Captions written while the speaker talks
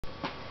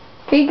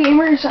Hey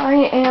gamers,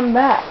 I am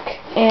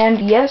back,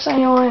 and yes, I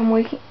know I'm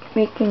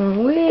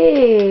making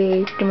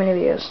way too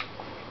many videos.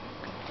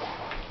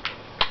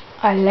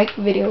 I like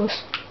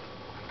videos.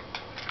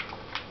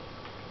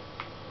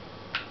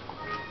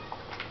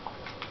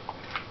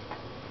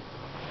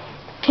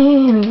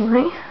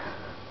 Anyway,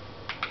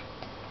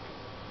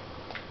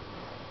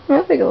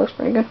 I think it looks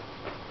pretty good.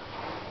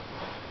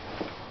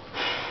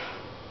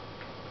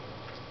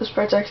 This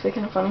part's actually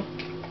kind of funny.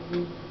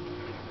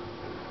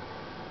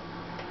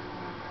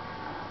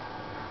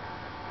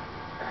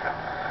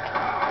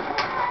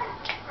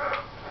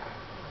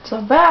 It's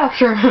a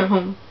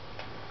bathroom.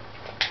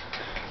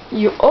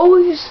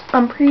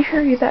 I'm pretty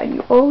sure that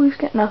you always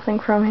get nothing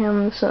from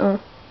him,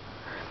 so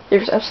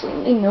there's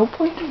absolutely no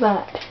point to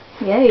that.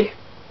 Yay.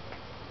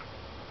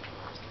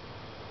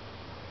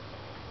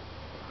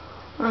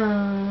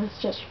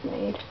 It's just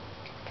made.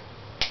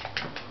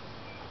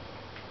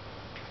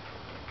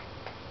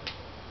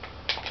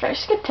 Did I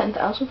just get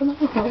 10,000 from that?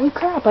 Holy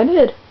crap, I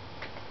did.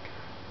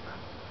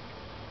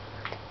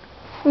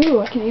 Ooh,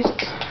 I can use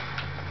this.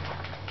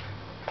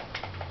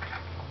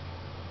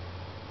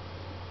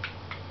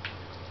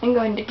 I'm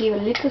going to give a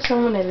little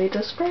someone a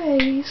little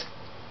sprays.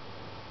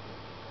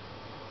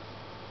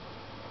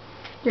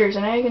 There's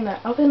an egg in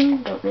that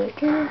oven, don't really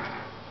care.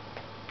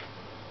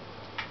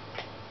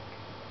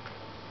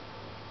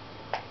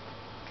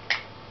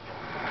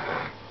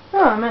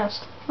 Oh, I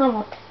missed. Oh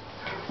well.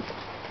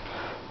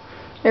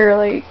 There are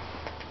like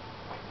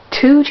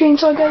 2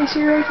 chainsaw guys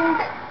here, I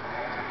think.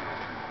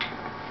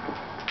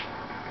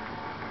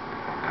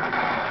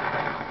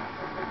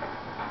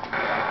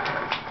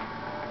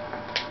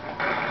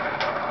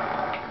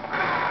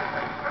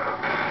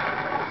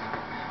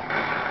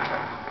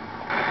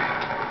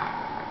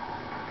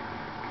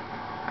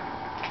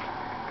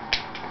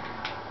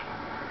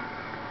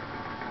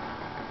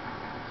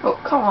 Oh,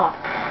 come on.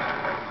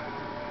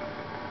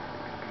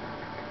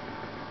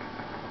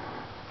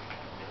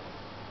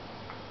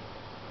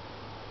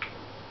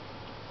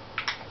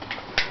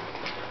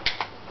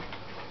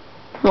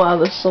 Wow,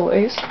 this is a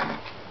waste.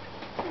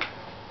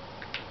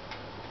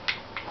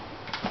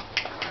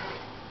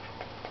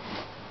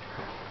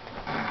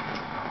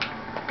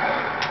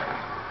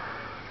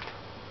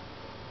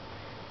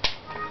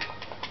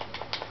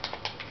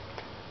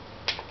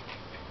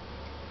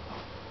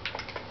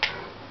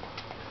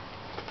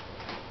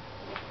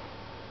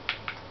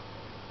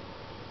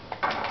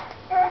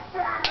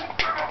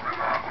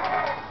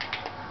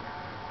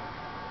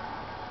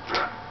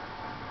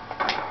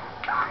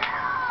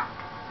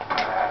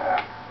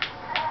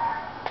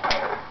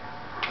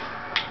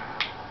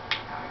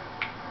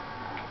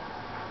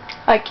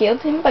 I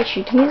killed him by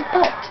shooting his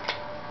butt.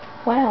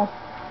 Wow.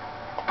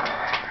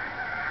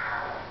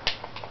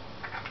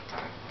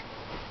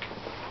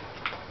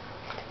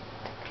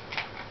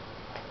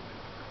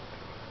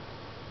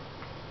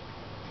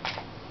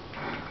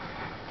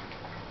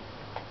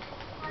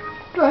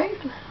 Right?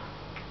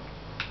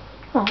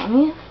 Oh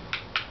man.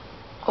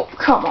 Oh,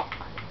 come on.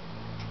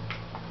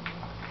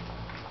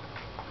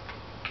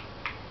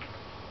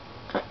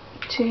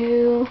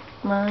 Too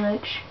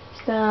much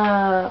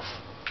stuff.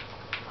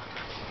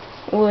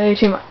 Way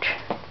too much.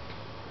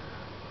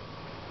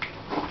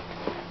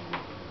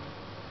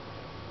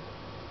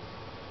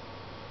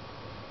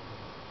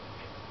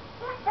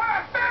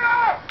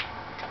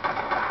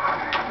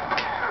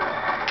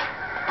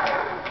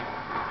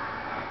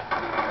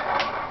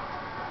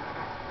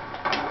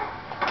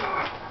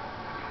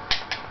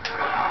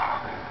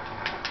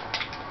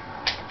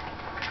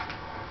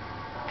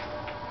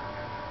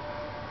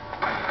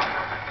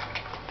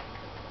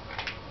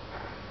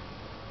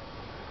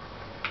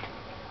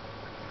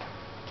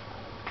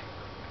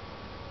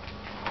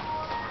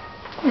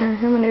 What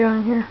am I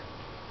doing here?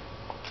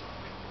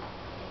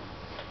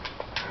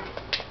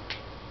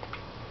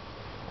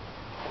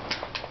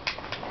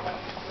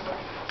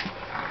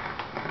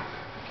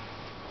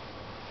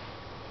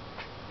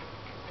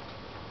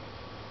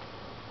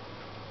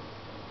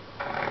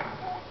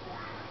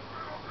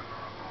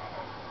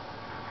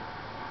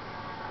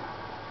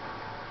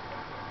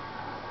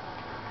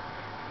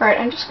 Alright,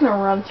 I'm just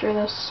gonna run through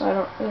this, so I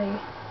don't really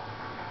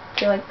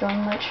feel like doing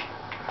much.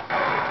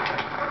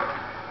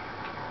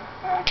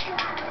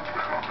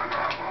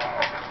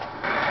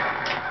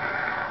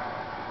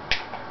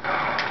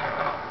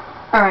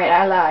 Alright,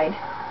 I lied.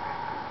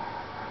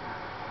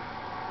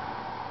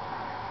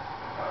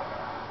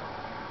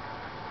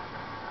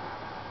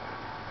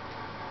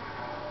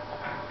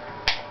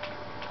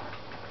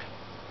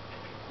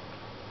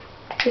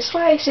 This is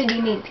why I said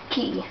you need the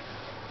key.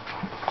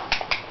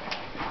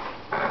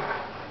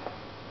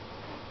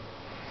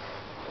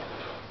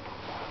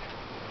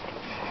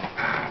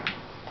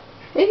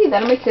 Maybe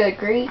that'll make a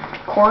great,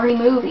 corny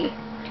movie.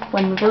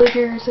 When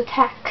villagers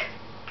attack.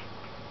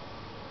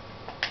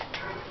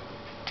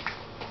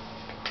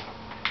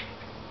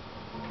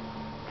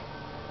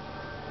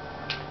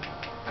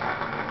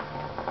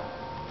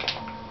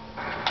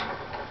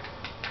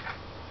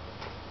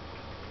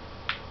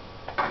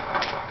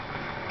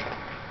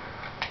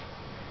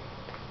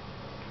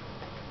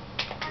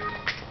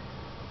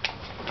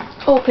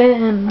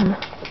 Open!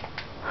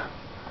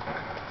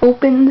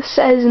 Open the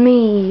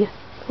sesame!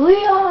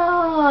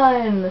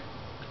 Leon!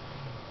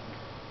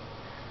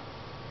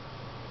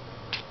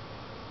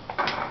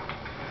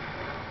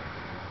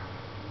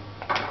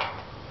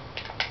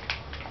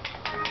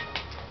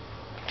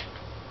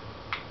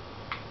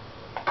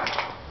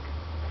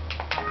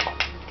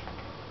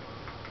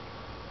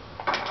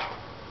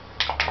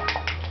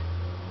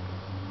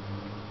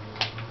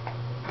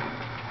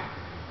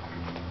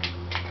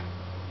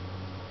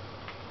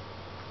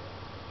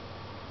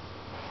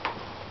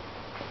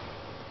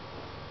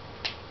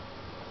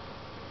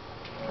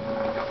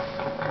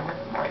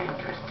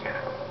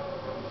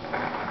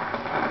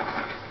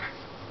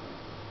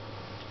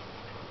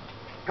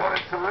 Got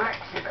a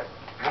selection of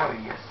what are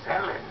you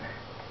selling?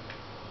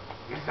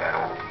 Is that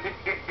all?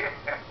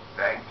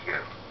 Thank you.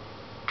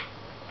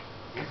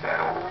 Is that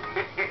all?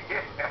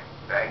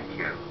 Thank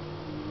you.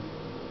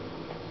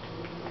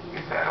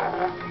 Is that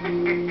all?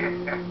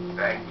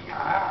 Thank you.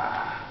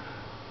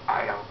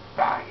 I'll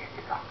buy it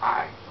at a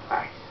high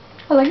price.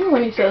 I like it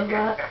when he says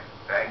that.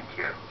 Thank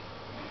you.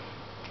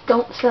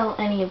 Don't sell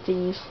any of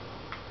these.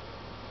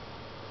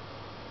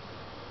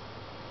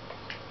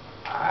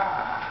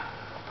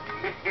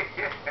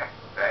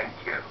 Thank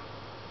you.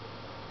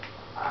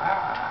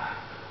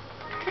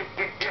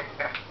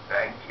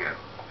 Thank you.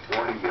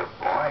 What are you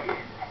buying?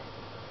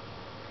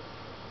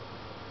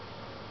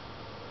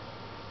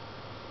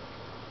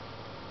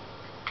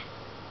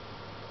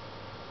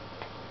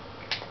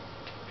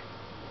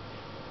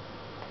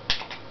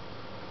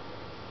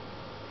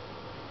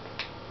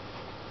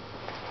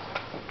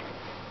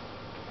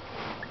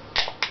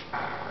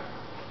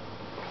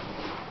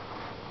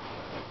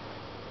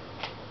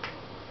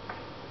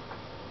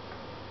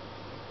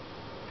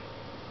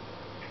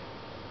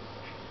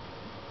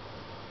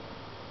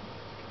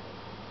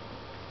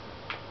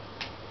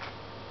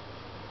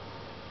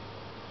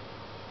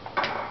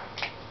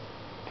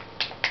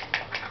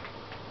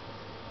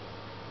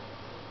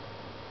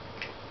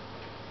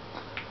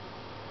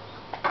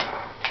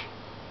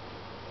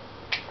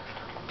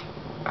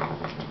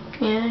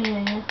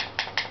 Yeah.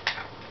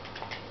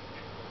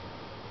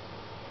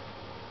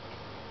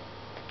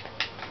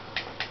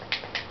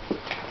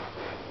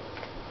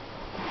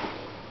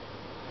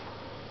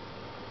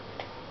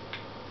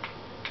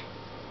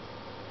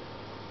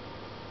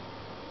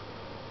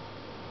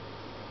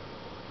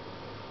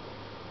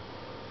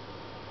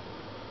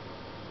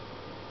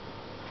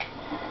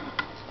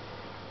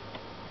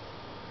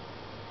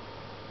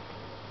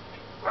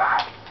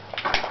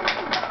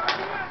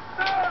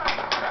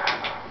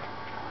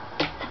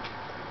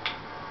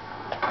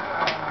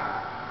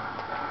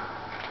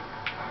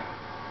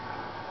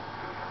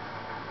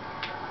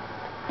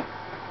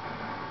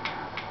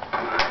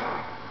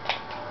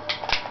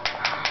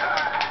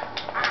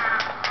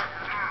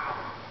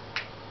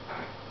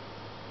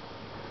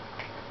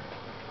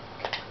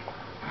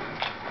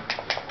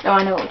 Now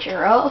I know what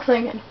you're all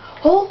thinking.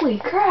 Holy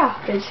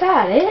crap, is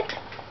that it?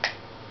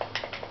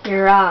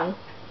 You're wrong.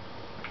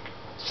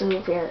 So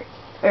very,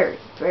 very,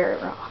 very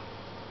wrong.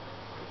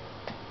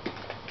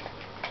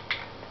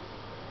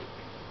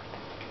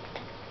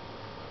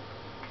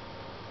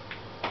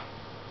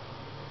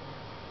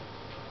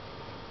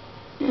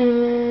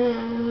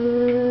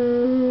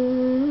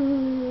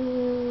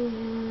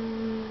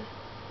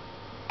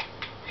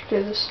 Let's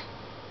do this.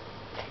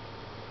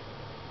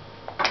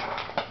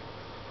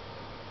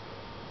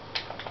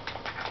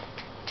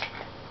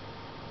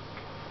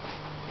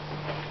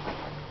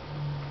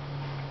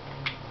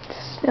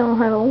 Still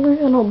have a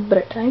little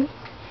bit of time.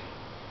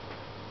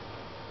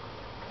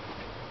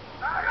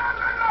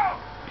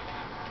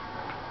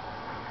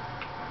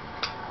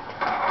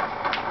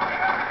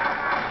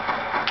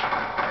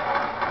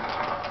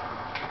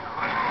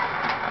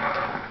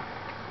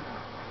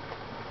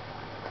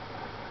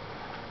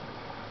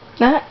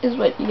 That is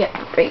what you get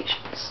for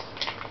patience.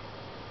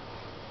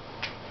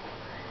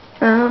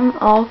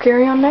 I'll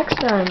carry on next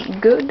time.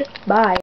 Goodbye.